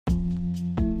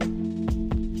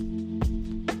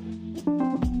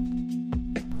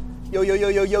Yo, yo, yo,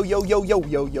 yo, yo, yo, yo, yo,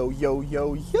 yo, yo, yo,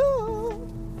 yo, yo.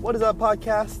 What is up,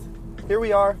 podcast? Here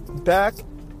we are, back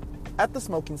at the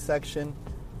smoking section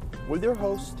with your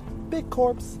host, Big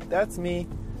Corpse. That's me,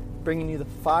 bringing you the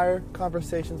fire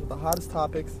conversations with the hottest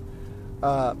topics.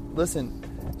 Listen,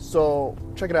 so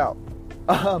check it out.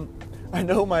 I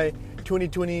know my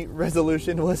 2020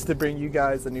 resolution was to bring you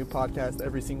guys a new podcast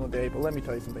every single day, but let me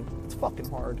tell you something. It's fucking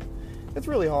hard. It's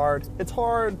really hard. It's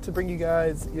hard to bring you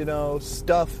guys,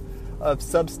 stuff of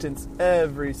substance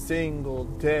every single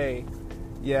day.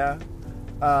 Yeah.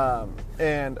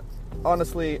 And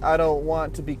honestly, I don't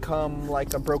want to become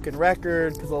like a broken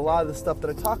record, because a lot of the stuff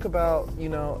that I talk about,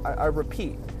 I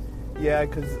repeat. Yeah,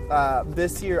 because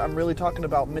this year I'm really talking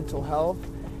about mental health,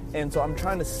 and so I'm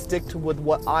trying to stick to with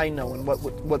what I know and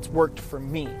what's worked for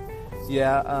me.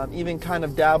 Yeah, even kind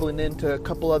of dabbling into a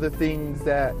couple other things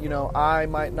that I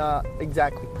might not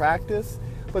exactly practice,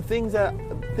 but things that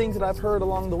I've heard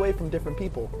along the way from different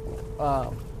people.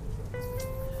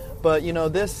 But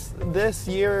this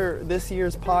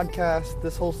year's podcast,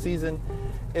 this whole season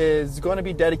is going to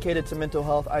be dedicated to mental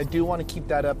health. I do want to keep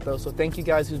that up though. So thank you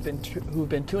guys who've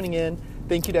been tuning in.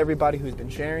 Thank you to everybody who's been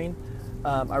sharing.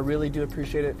 I really do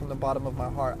appreciate it from the bottom of my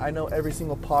heart. I know every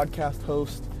single podcast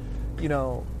host,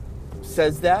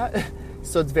 says that,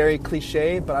 so it's very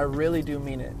cliche, but I really do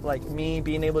mean it. Like, me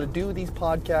being able to do these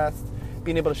podcasts,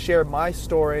 being able to share my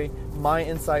story, my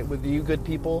insight with you good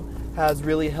people, has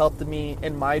really helped me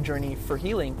in my journey for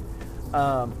healing.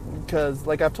 Because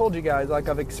like I've told you guys, like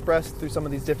I've expressed through some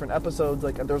of these different episodes,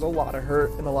 like there's a lot of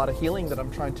hurt and a lot of healing that I'm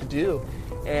trying to do.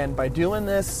 And by doing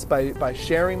this, by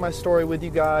sharing my story with you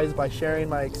guys, by sharing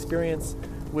my experience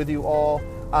with you all,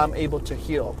 I'm able to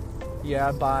heal.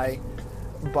 Yeah, by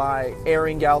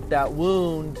airing out that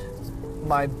wound,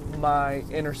 my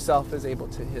inner self is able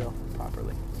to heal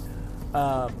properly.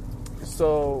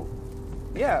 So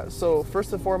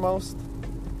first and foremost,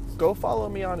 go follow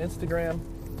me on Instagram,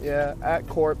 at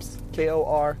Corpse,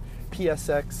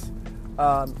 KORPSX,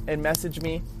 and message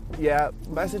me.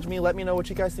 Message me, let me know what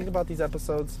you guys think about these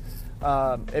episodes.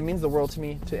 It means the world to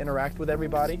me to interact with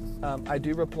everybody. I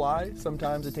do reply.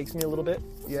 Sometimes it takes me a little bit.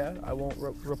 I won't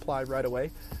reply right away.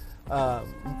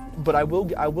 But I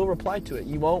will reply to it.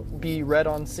 You won't be read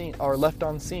on scene or left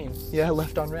on scene.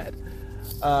 Left on read.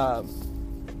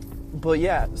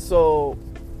 So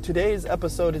today's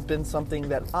episode has been something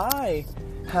that I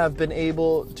have been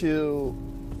able to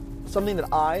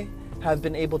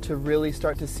really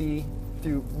start to see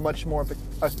through much more of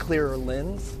a clearer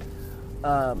lens.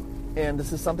 And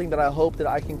this is something that I hope that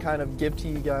I can kind of give to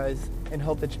you guys, and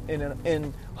hope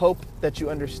that you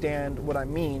understand what I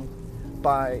mean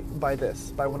by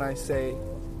when I say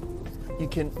you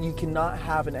cannot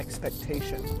have an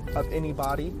expectation of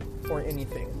anybody or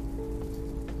anything,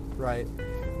 right?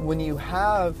 When you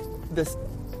have this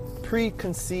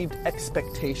preconceived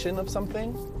expectation of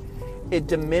something, it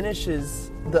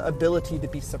diminishes the ability to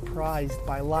be surprised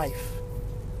by life,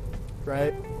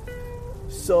 right?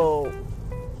 So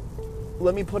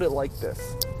let me put it like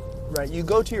this, right? You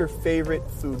go to your favorite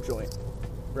food joint,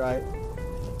 right?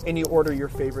 And you order your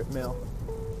favorite meal,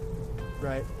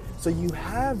 right? So you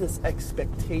have this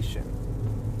expectation.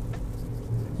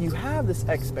 You have this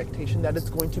expectation that it's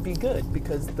going to be good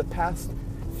because the past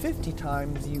 50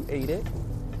 times you ate it,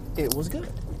 it was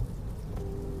good.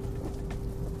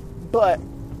 But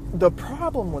the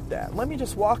problem with that, let me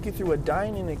just walk you through a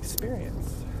dining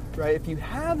experience, right? If you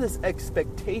have this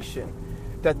expectation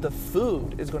that the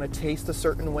food is going to taste a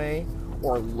certain way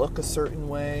or look a certain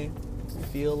way,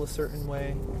 feel a certain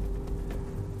way,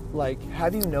 like,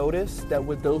 have you noticed that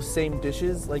with those same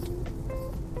dishes, like,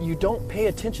 you don't pay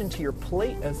attention to your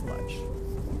plate as much,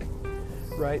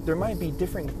 right? There might be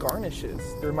different garnishes.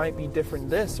 There might be different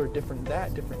this or different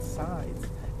that, different sides.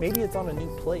 Maybe it's on a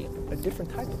new plate, a different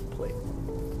type of plate.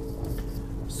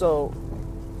 So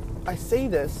I say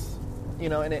this,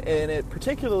 and it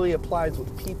particularly applies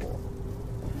with people.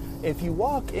 If you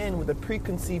walk in with a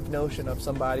preconceived notion of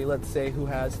somebody, let's say, who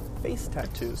has face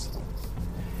tattoos,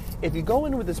 if you go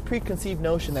in with this preconceived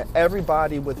notion that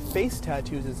everybody with face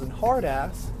tattoos is a hard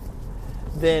ass,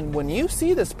 then when you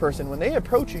see this person, when they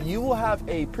approach you, you will have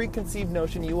a preconceived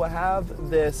notion, you will have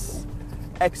this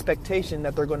expectation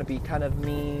that they're going to be kind of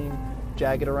mean,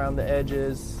 jagged around the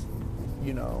edges,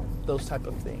 those type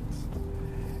of things.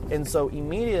 And so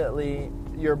immediately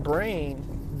your brain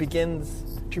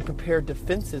begins to prepare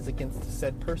defenses against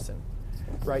said person,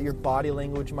 right? Your body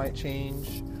language might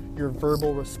change, your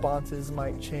verbal responses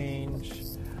might change.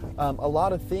 A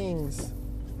lot of things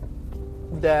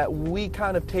that we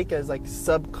kind of take as like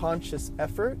subconscious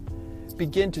effort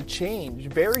begin to change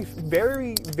very,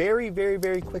 very, very, very,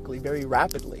 very quickly, very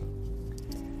rapidly.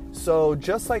 So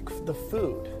just like the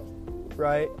food,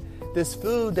 right? This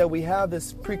food that we have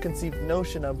this preconceived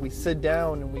notion of, we sit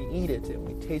down and we eat it and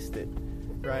we taste it,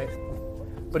 right?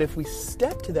 But if we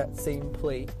step to that same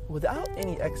plate without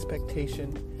any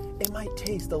expectation, it might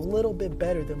taste a little bit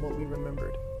better than what we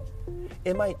remembered.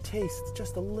 It might taste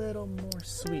just a little more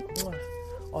sweet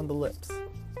on the lips,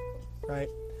 right?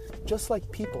 Just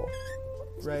like people,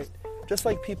 right? Just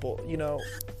like people,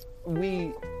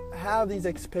 we have these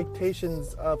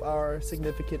expectations of our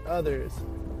significant others,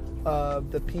 of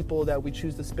the people that we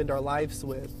choose to spend our lives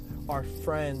with, our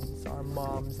friends, our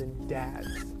moms and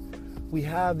dads. We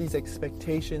have these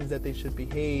expectations that they should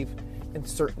behave in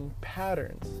certain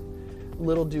patterns.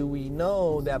 Little do we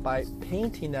know that by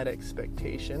painting that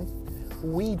expectation,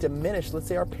 we diminish, let's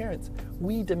say our parents,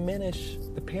 we diminish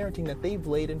the parenting that they've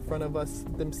laid in front of us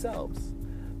themselves,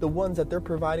 the ones that they're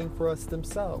providing for us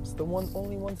themselves, the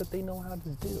only ones that they know how to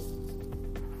do,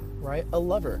 right? A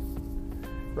lover,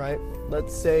 right?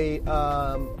 Let's say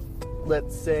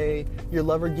your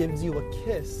lover gives you a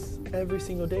kiss every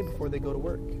single day before they go to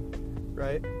work,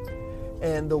 right?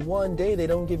 And the one day they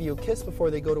don't give you a kiss before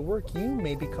they go to work, you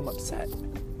may become upset.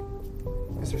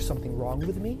 Is there something wrong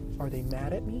with me? Are they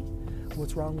mad at me?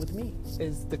 What's wrong with me?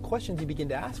 Is the questions you begin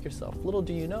to ask yourself. Little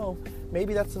do you know,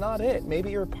 maybe that's not it.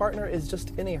 Maybe your partner is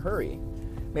just in a hurry.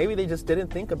 Maybe they just didn't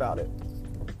think about it.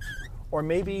 Or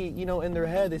maybe, in their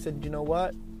head, they said, you know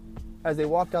what? As they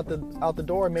walked out the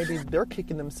door, maybe they're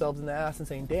kicking themselves in the ass and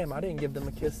saying, damn, I didn't give them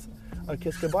a kiss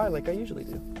goodbye like I usually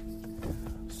do.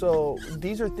 So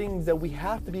these are things that we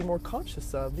have to be more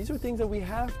conscious of. These are things that we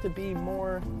have to be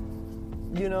more,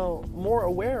 more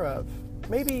aware of.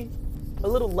 Maybe a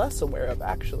little less aware of,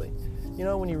 actually.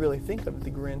 When you really think of it,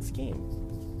 the grand scheme.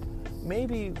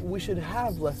 Maybe we should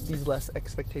have these less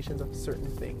expectations of certain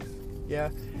things. Yeah.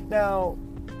 Now,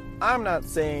 I'm not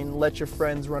saying let your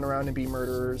friends run around and be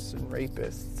murderers and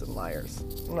rapists and liars.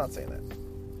 I'm not saying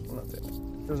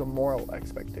that. There's a moral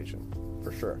expectation,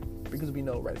 for sure, because we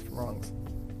know rights from wrongs.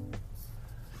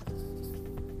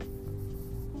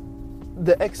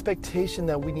 The expectation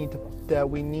that we need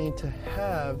to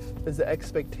have is the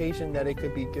expectation that it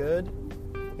could be good,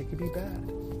 it could be bad.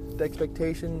 The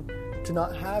expectation to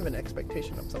not have an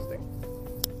expectation of something.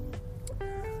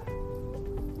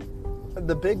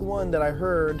 The big one that I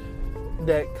heard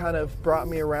that kind of brought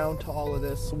me around to all of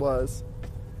this was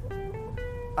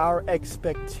our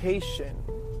expectation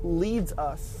leads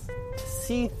us to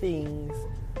see things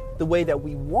the way that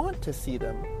we want to see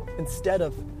them instead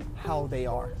of how they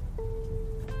are.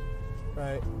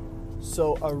 Right?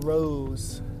 So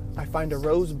I find a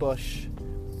rose bush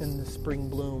in the spring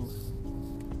bloom,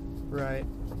 right?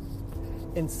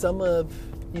 And some of,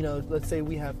 let's say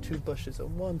we have two bushes,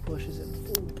 and one bush is in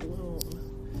full bloom.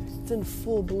 It's in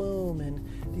full bloom, and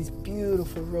these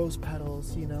beautiful rose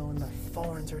petals, and the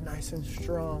thorns are nice and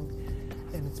strong,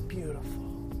 and it's beautiful.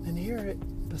 And here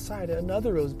beside it,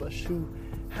 another rose bush who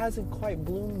hasn't quite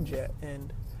bloomed yet,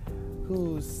 and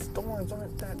whose thorns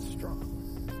aren't that strong.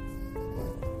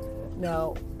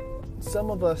 Now,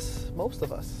 most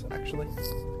of us actually,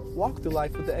 walk through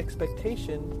life with the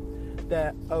expectation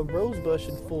that a rose bush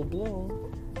in full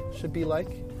bloom should be like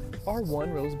our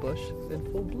one rose bush in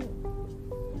full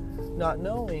bloom. Not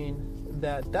knowing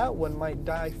that one might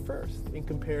die first in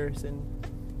comparison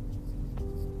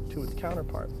to its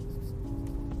counterpart.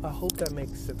 I hope that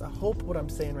makes sense. I hope what I'm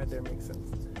saying right there makes sense,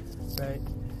 right?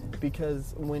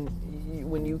 Because when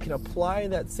you can apply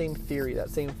that same theory,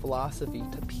 that same philosophy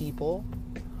to people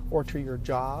or to your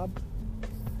job,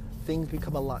 things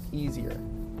become a lot easier.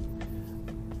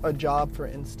 A job, for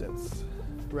instance,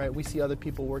 right? We see other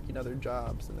people working other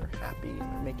jobs and they're happy and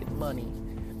they're making money.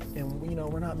 And,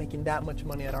 we're not making that much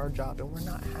money at our job and we're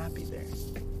not happy there.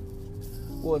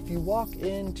 Well, if you walk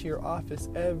into your office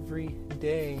every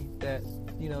day that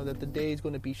the day is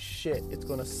going to be shit, it's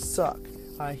going to suck,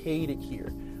 I hate it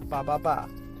here,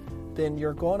 then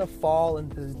you're going to fall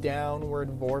into this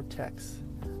downward vortex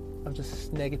of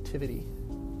just negativity.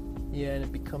 Yeah, and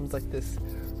it becomes like this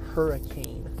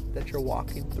hurricane that you're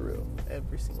walking through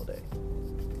every single day,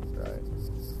 right?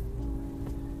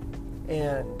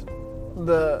 And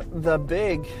the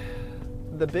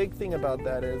big thing about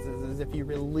that is if you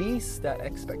release that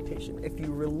expectation, if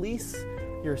you release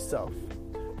yourself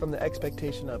from the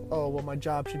expectation of, oh, well, my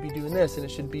job should be doing this, and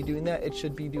it should be doing that, it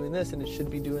should be doing this, and it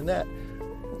should be doing that.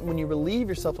 When you relieve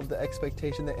yourself of the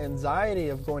expectation, the anxiety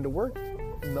of going to work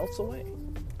melts away.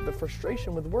 The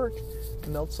frustration with work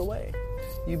melts away.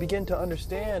 You begin to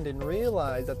understand and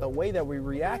realize that the way that we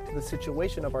react to the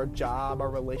situation of our job,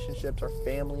 our relationships, our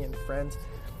family and friends,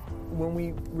 when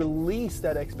we release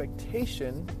that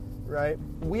expectation, right,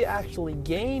 we actually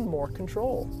gain more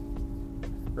control.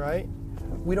 right?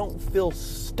 We don't feel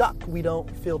stuck. We don't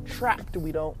feel trapped.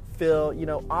 We don't feel,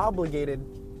 obligated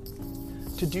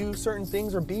to do certain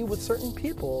things or be with certain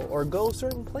people or go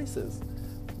certain places.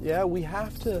 Yeah, we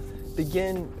have to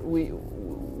begin,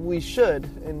 we should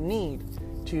and need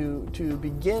to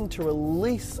begin to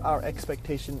release our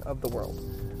expectation of the world.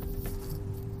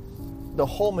 The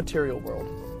whole material world.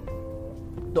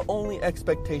 The only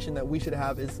expectation that we should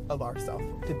have is of ourselves.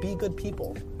 To be good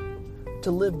people.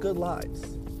 To live good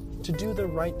lives. To do the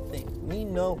right thing. We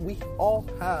know we all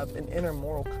have an inner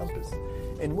moral compass.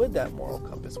 And with that moral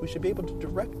compass, we should be able to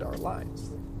direct our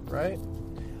lives. Right?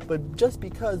 But just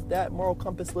because that moral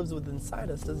compass lives within inside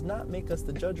us does not make us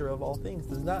the judger of all things.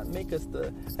 Does not make us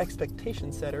the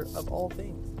expectation setter of all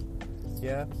things.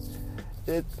 Yeah?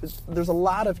 There's a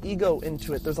lot of ego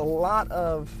into it. There's a lot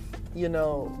of,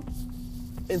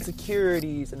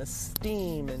 insecurities and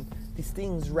esteem and these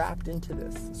things wrapped into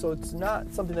this. So it's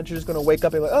not something that you're just going to wake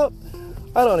up and be like, oh,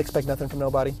 I don't expect nothing from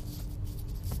nobody.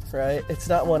 Right? It's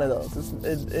not one of those.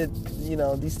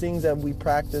 These things that we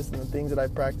practice and the things that I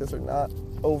practice are not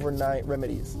overnight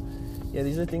remedies. Yeah,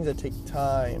 these are things that take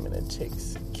time and it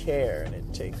takes care and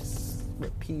it takes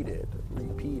repeated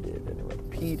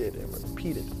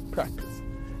practice.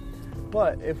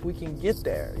 But if we can get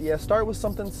there, start with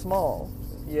something small.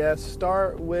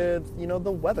 Start with,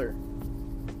 the weather.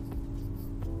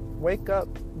 Wake up.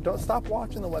 Don't stop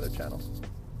watching the Weather Channel.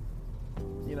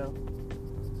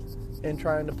 And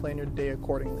trying to plan your day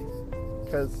accordingly.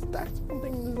 Because that's one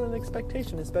thing, there's an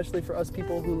expectation, especially for us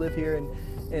people who live here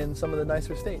in some of the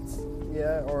nicer states.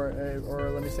 Or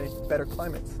let me say, better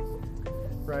climates.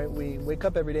 Right? We wake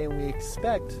up every day and we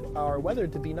expect our weather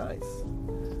to be nice.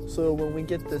 So when we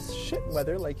get this shit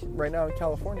weather, like right now in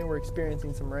California, we're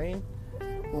experiencing some rain.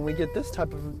 When we get this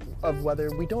type of weather,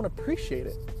 we don't appreciate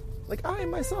it. Like I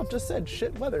myself just said,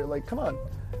 shit weather. Like, come on.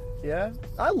 Yeah?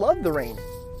 I love the rain.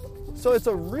 So it's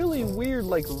a really weird,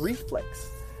 reflex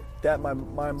that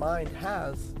my mind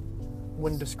has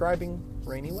when describing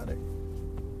rainy weather.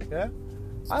 Yeah?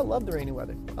 I love the rainy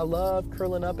weather. I love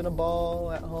curling up in a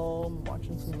ball at home,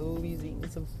 watching some movies, eating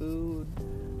some food,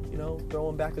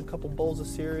 throwing back a couple bowls of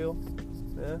cereal.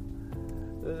 Yeah?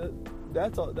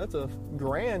 That's a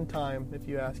grand time, if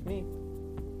you ask me.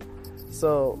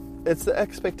 So it's the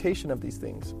expectation of these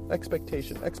things.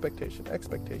 Expectation.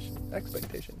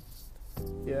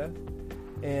 Yeah?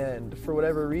 And for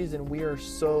whatever reason, we are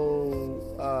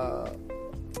so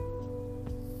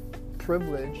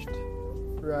privileged,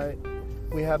 right?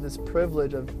 We have this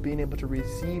privilege of being able to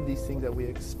receive these things that we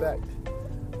expect.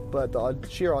 But the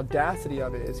sheer audacity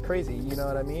of it is crazy, you know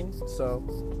what I mean? So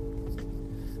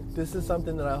this is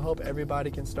something that I hope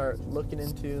everybody can start looking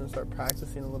into and start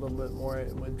practicing a little bit more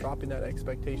with dropping that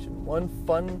expectation. One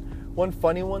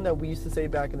funny one that we used to say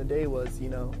back in the day was,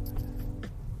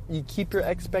 you keep your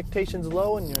expectations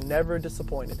low and you're never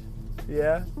disappointed.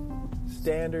 Yeah?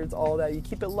 Standards, all that. You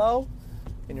keep it low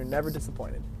and you're never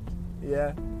disappointed.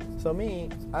 Yeah? So me,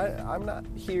 I'm not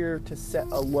here to set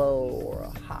a low or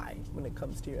a high when it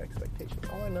comes to your expectations.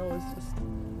 All I know is just,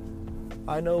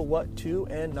 I know what to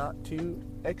and not to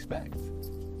expect.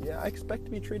 Yeah, I expect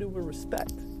to be treated with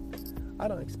respect. I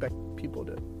don't expect people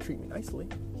to treat me nicely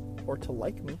or to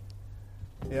like me.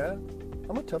 Yeah?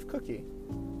 I'm a tough cookie.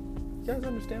 You guys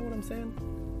understand what I'm saying?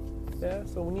 Yeah,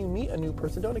 so when you meet a new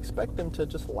person, don't expect them to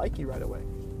just like you right away.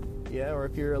 Yeah, or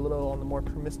if you're a little on the more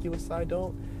promiscuous side,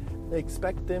 don't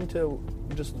expect them to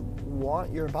just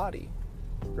want your body,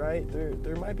 right?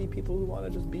 There might be people who want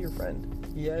to just be your friend.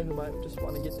 Yeah, who might just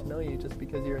want to get to know you just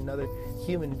because you're another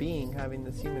human being having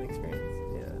this human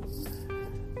experience.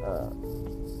 Yeah.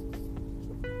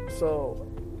 So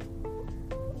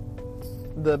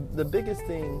the biggest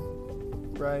thing,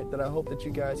 right, that I hope that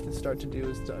you guys can start to do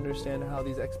is to understand how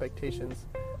these expectations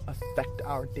affect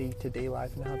our day-to-day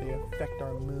life and how they affect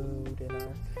our mood and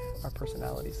our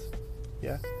personalities.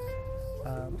 Yeah.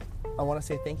 I want to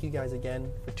say thank you guys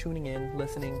again for tuning in,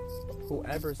 listening,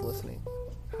 whoever's listening,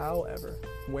 however,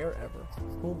 wherever,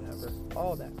 whomever,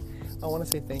 all that. I want to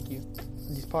say thank you.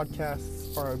 These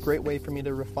podcasts are a great way for me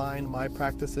to refine my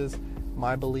practices,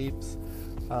 my beliefs,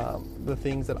 the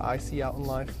things that I see out in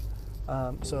life.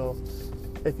 So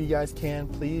if you guys can,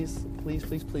 please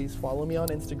follow me on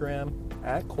Instagram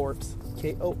at Korpsx,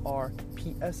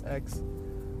 KORPSX.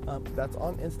 That's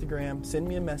on Instagram. Send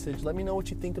me a message. Let me know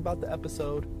what you think about the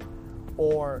episode,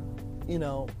 or,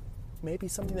 maybe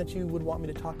something that you would want me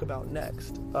to talk about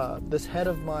next. This head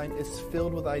of mine is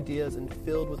filled with ideas and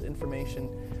filled with information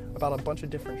about a bunch of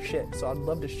different shit. So I'd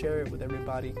love to share it with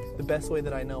everybody the best way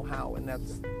that I know how, and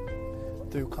that's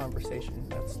through conversation.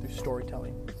 That's through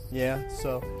storytelling. Yeah.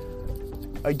 So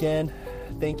again,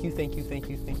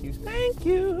 Thank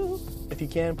you. If you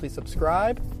can, please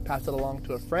subscribe, pass it along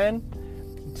to a friend.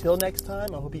 Until next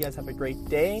time, I hope you guys have a great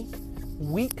day,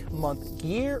 week, month,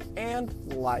 year, and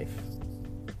life.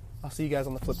 I'll see you guys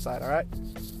on the flip side, all right?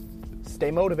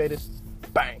 Stay motivated.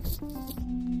 Bang.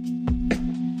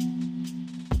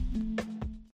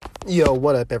 Yo,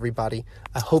 what up, everybody?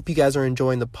 I hope you guys are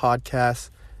enjoying the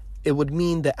podcast. It would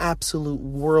mean the absolute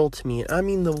world to me. I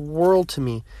mean the world to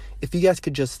me if you guys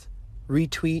could just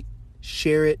retweet,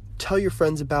 share it, tell your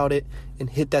friends about it, and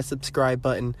hit that subscribe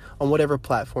button on whatever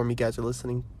platform you guys are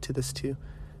listening to this to.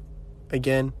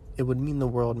 Again, it would mean the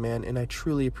world, man, and I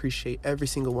truly appreciate every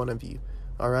single one of you.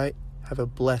 All right? Have a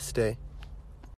blessed day.